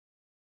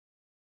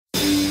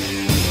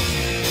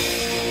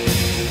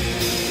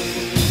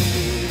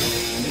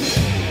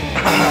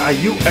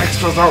You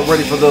extras aren't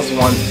ready for this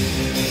one.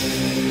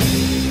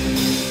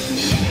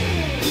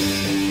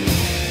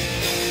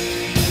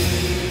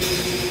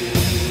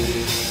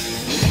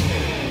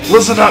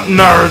 Listen up,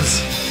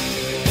 nerds!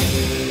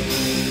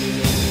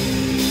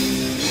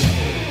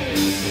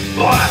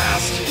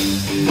 Blast!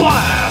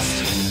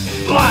 Blast!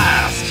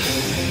 Blast!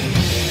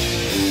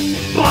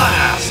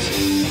 Blast!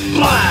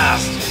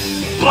 Blast!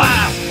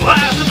 Blast!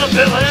 Blast at the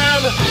villain!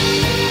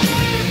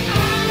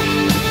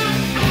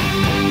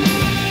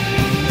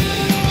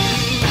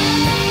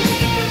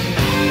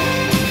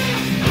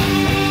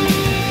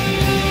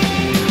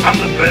 I'm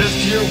the best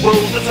hero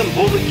that's in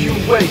all the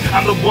UA.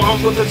 I'm the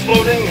one with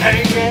exploding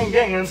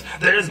hands.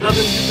 There's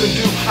nothing you can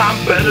do, I'm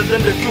better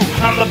than the goo.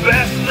 I'm the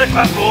best in the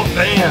class for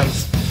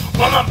fans.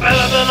 Well, I'm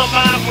better than a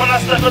mind. When I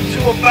step into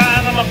a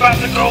fight, I'm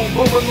about to go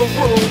boom in the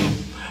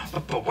room.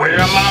 But where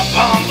my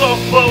palms will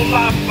flow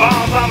like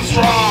bombs, I'm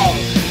strong.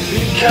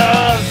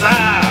 Because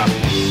I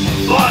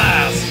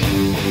blast,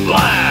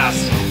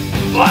 blast,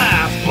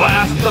 blast,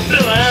 blast the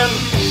villain.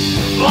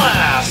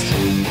 Blast,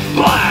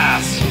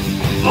 blast,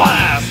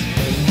 blast.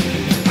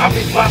 I'll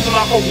be blasting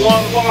off a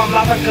one while I'm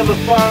laughing cause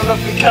it's fun.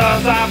 That's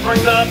because I bring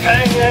the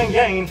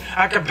pain.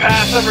 I can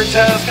pass every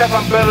test cause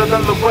I'm better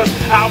than the rest.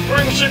 I'll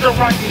bring sugar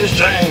right to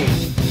shame.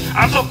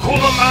 I'm so cool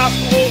in my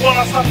school when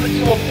I stop the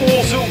evil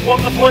fools who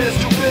want to play a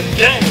stupid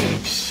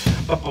game.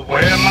 But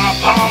where my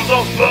palms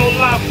will flow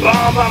like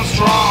bombs, I'm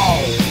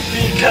strong.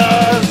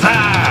 Because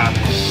I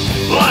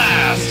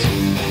blast,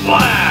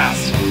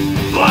 blast,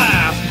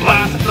 blast,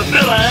 blast at the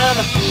villain.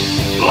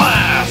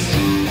 Blast,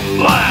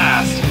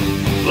 blast,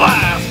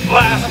 blast,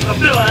 blast at the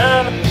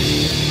villain.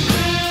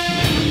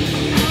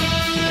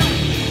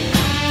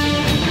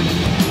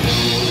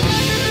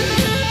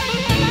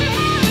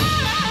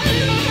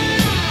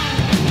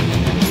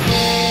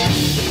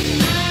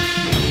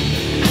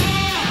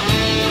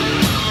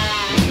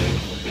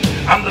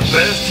 I'm the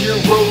best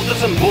hero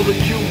that's in all the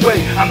UA.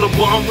 I'm the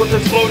one with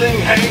exploding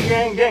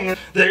hands.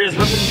 There's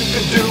nothing you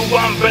can do,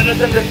 I'm better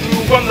than the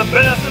crew. I'm the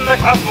best in the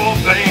class for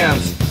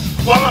fans.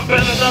 Well, I'm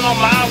better than all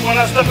mine. When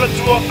I step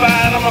into a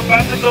fight, I'm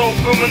about to go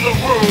boom in the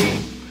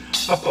room.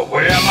 But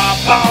where my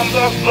palms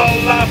are flow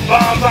like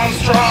bombs, I'm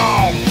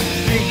strong.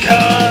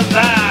 Because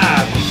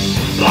I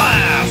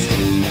blast,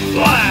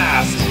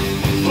 blast,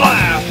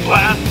 blast,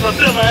 blast the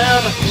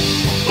villain.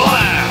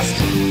 Blast,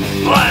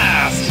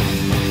 blast,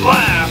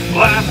 blast,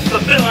 blast the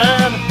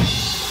villain.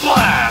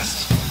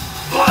 Blast,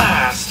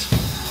 blast,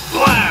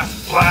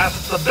 blast,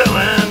 blast the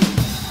villain.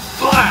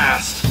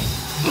 Blast,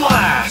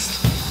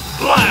 blast,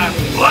 blast,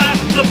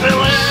 blast the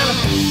villain.